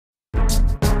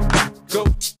go,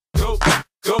 go,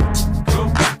 go,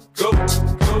 go, go, go.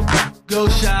 Go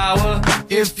shower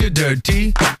if you're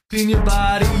dirty. Clean your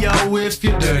body, yo, if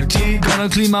you're dirty. Gonna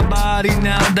clean my body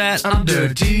now that I'm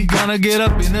dirty. Gonna get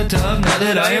up in the tub now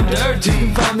that I am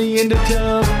dirty. Find me in the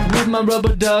tub with my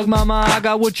rubber duck. Mama, I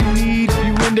got what you need.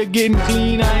 You into getting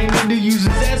clean, I ain't into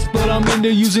using zest, but I'm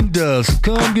into using dust.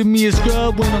 Come give me a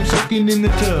scrub when I'm soaking in the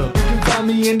tub. You can find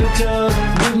me in the tub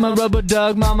with my rubber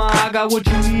duck. Mama, I got what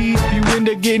you need. You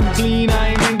into getting clean, I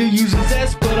ain't into using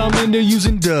zest, but I'm into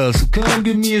using dust. Come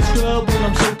give me a scrub when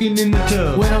I'm soaking in the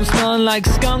tub. When I'm smelling like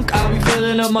skunk, I'll be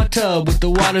filling up my tub with the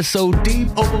water so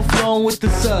deep, overflowing with the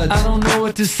suds. I don't know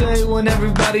what to say when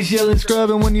everybody's yelling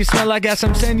scrub, and when you smell like ass,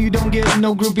 I'm saying you don't get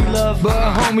no groupie love.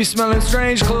 But homie smelling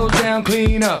strange, clothes down,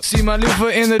 clean up. See my loofah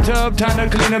in the tub, time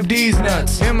to clean up these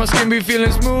nuts. And my skin be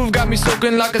feeling smooth, got me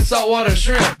soaking like a saltwater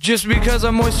shrimp. Just because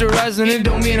I'm moisturizing it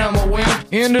don't mean I'm a wimp.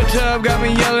 In the tub, got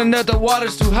me yelling that the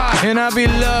water's too hot, and I be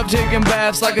love taking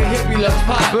baths like a hippie loves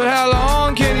pop. But how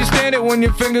long can you stand it when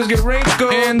your fingers get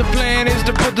wrinkled? And the plan is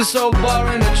to put the soap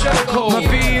bar in a chokehold. My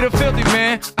feet are filthy,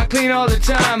 man, I clean all the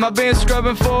time. I've been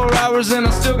scrubbing 4 hours and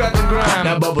I still got the grime.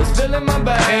 Now bubbles filling my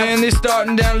bath, and they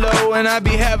starting down low, and I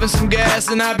be having some gas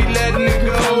and I be letting it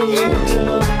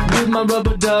go. With my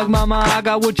rubber duck, mama, I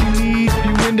got what you need.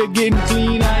 You into getting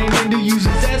clean, I ain't into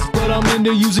using zest, but I'm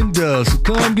into using dust. So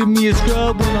come give me a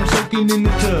scrub when I'm soaking in the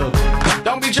tub.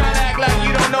 Don't be trying to act like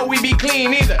you don't know we be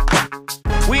clean either.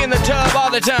 We in the tub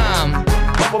all the time.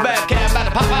 Bubble bath cap about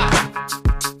to pop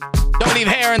out. Don't leave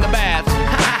hair in the bath.